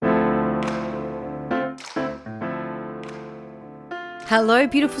Hello,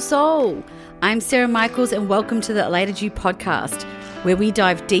 beautiful soul. I'm Sarah Michaels and welcome to the Elated You podcast, where we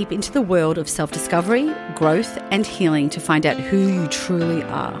dive deep into the world of self-discovery, growth, and healing to find out who you truly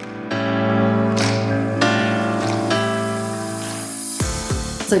are.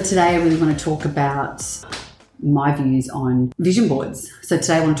 So today I really want to talk about my views on vision boards. So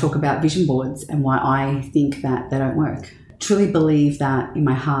today I want to talk about vision boards and why I think that they don't work. Truly believe that in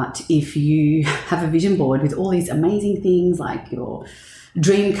my heart, if you have a vision board with all these amazing things like your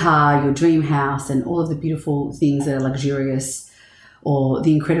dream car, your dream house, and all of the beautiful things that are luxurious, or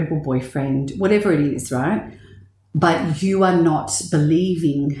the incredible boyfriend, whatever it is, right? But you are not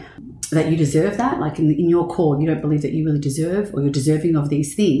believing that you deserve that, like in your core, you don't believe that you really deserve or you're deserving of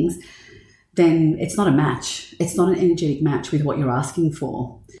these things, then it's not a match. It's not an energetic match with what you're asking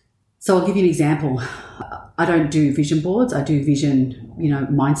for. So I'll give you an example. I don't do vision boards. I do vision,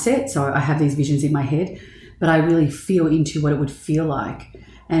 mindset. So I have these visions in my head, but I really feel into what it would feel like.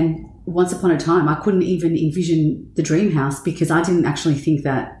 And once upon a time, I couldn't even envision the dream house because I didn't actually think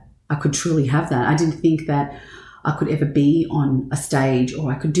that I could truly have that. I didn't think that I could ever be on a stage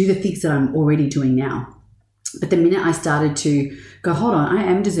or I could do the things that I'm already doing now. But the minute I started to go, hold on, I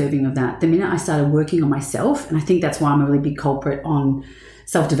am deserving of that. The minute I started working on myself, and I think that's why I'm a really big culprit on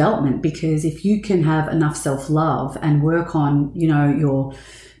self-development, because if you can have enough self-love and work on,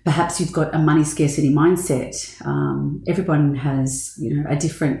 perhaps you've got a money scarcity mindset. Everyone has, a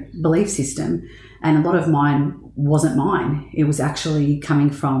different belief system. And a lot of mine wasn't mine. It was actually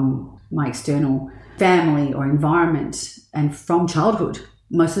coming from my external family or environment and from childhood.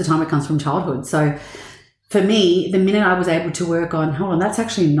 Most of the time it comes from childhood. So for me, the minute I was able to work on, hold on, that's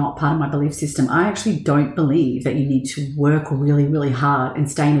actually not part of my belief system. I actually don't believe that you need to work really, really hard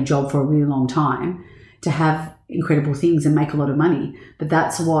and stay in a job for a really long time to have incredible things and make a lot of money. But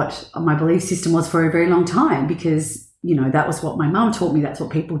that's what my belief system was for a very long time because, that was what my mum taught me. That's what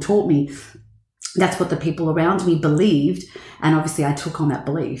people taught me. That's what the people around me believed. And obviously I took on that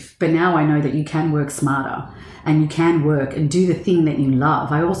belief. But now I know that you can work smarter and you can work and do the thing that you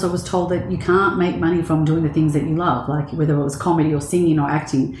love. I also was told that you can't make money from doing the things that you love, like whether it was comedy or singing or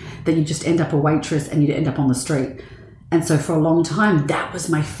acting, that you just end up a waitress and you'd end up on the street. And so for a long time, that was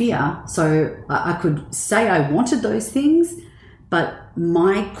my fear. So I could say I wanted those things, but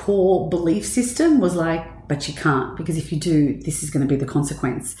my core belief system was like, but you can't, because if you do, this is going to be the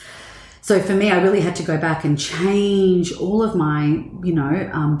consequence. So for me, I really had to go back and change all of my,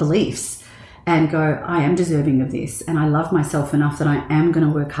 beliefs and go, I am deserving of this. And I love myself enough that I am going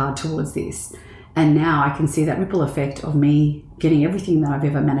to work hard towards this. And now I can see that ripple effect of me getting everything that I've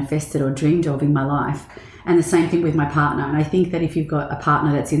ever manifested or dreamed of in my life. And the same thing with my partner. And I think that if you've got a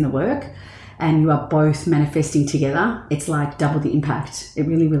partner that's in the work and you are both manifesting together, it's like double the impact. It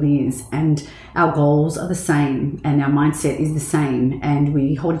really, really is. And our goals are the same and our mindset is the same and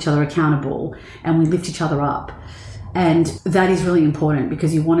we hold each other accountable and we lift each other up. And that is really important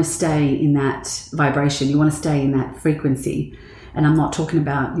because you want to stay in that vibration. You want to stay in that frequency. And I'm not talking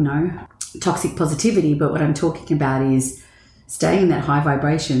about, toxic positivity, but what I'm talking about is staying in that high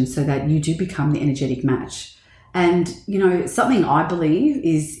vibration so that you do become the energetic match. And, something I believe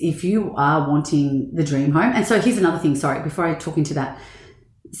is if you are wanting the dream home, and so here's another thing, sorry, before I talk into that,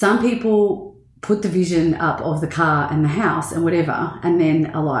 some people put the vision up of the car and the house and whatever, and then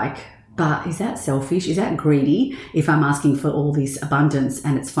are like, but is that selfish? Is that greedy if I'm asking for all this abundance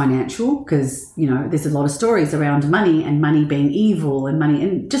and it's financial? Because, there's a lot of stories around money and money being evil and money.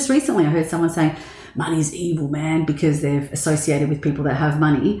 And just recently I heard someone say, money's evil, man, because they've associated with people that have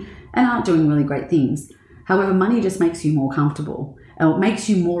money and aren't doing really great things. However, money just makes you more comfortable and it makes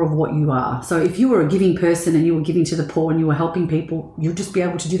you more of what you are. So if you were a giving person and you were giving to the poor and you were helping people, you'll just be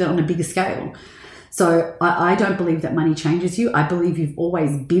able to do that on a bigger scale. So I don't believe that money changes you. I believe you've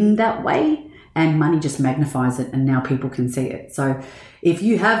always been that way and money just magnifies it and now people can see it. So if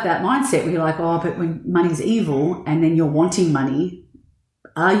you have that mindset where you're like, oh, but when money's evil and then you're wanting money,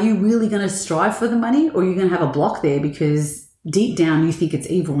 are you really going to strive for the money or are you going to have a block there because deep down you think it's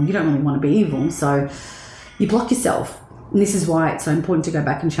evil and you don't really want to be evil? So you block yourself. And this is why it's so important to go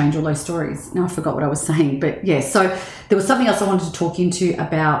back and change all those stories. Now I forgot what I was saying, but yeah, so there was something else I wanted to talk into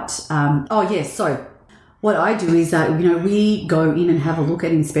about. So what I do is that, we go in and have a look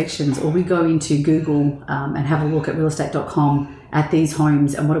at inspections or we go into Google and have a look at realestate.com at these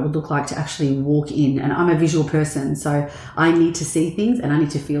homes and what it would look like to actually walk in. And I'm a visual person, so I need to see things and I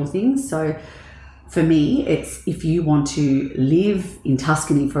need to feel things. So for me, it's if you want to live in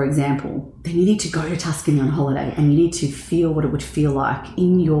Tuscany, for example, then you need to go to Tuscany on holiday and you need to feel what it would feel like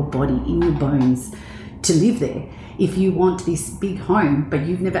in your body, in your bones, to live there. If you want this big home, but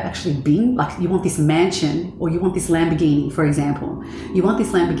you've never actually been, like you want this mansion or you want this Lamborghini, for example. You want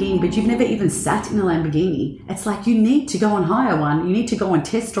this Lamborghini, but you've never even sat in a Lamborghini. It's like you need to go and hire one. You need to go and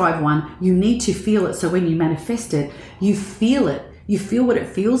test drive one. You need to feel it. So when you manifest it, you feel it. You feel what it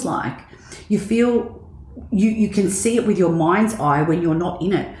feels like. You feel, you can see it with your mind's eye when you're not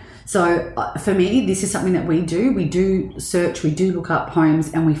in it. So for me, this is something that we do. We do search, we do look up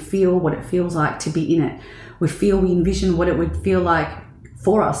homes, and we feel what it feels like to be in it. We envision what it would feel like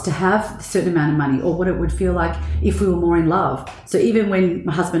for us to have a certain amount of money, or what it would feel like if we were more in love. So even when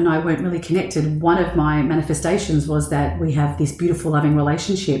my husband and I weren't really connected, one of my manifestations was that we have this beautiful, loving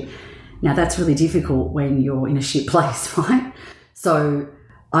relationship. Now that's really difficult when you're in a shit place, right? So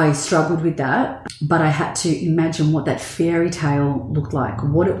I struggled with that, but I had to imagine what that fairy tale looked like,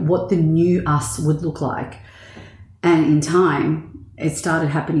 what the new us would look like. And in time, it started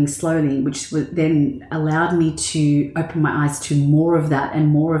happening slowly, which then allowed me to open my eyes to more of that and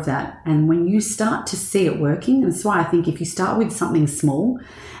more of that. And when you start to see it working, and that's why I think if you start with something small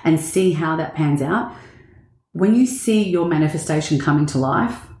and see how that pans out, when you see your manifestation coming to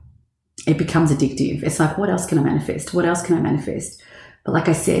life, it becomes addictive. It's like, what else can I manifest? What else can I manifest? But like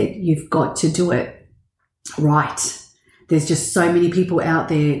I said, you've got to do it right. There's just so many people out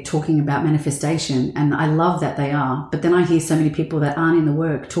there talking about manifestation, and I love that they are. But then I hear so many people that aren't in the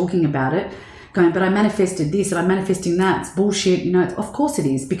work talking about it, going, but I manifested this and I'm manifesting that. It's bullshit. You know, of course it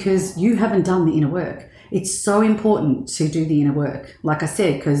is, because you haven't done the inner work. It's so important to do the inner work. Like I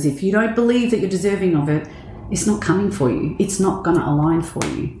said, because if you don't believe that you're deserving of it, it's not coming for you. It's not going to align for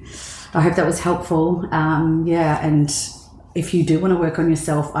you. I hope that was helpful. And if you do want to work on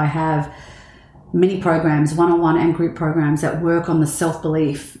yourself, I have many programs, one-on-one and group programs that work on the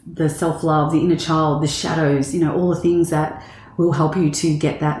self-belief, the self-love, the inner child, the shadows, all the things that will help you to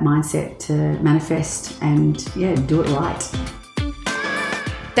get that mindset to manifest and, do it right.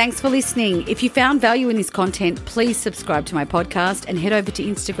 Thanks for listening. If you found value in this content, please subscribe to my podcast and head over to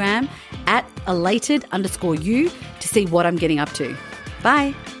Instagram @elated_you to see what I'm getting up to.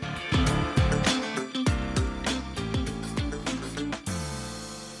 Bye.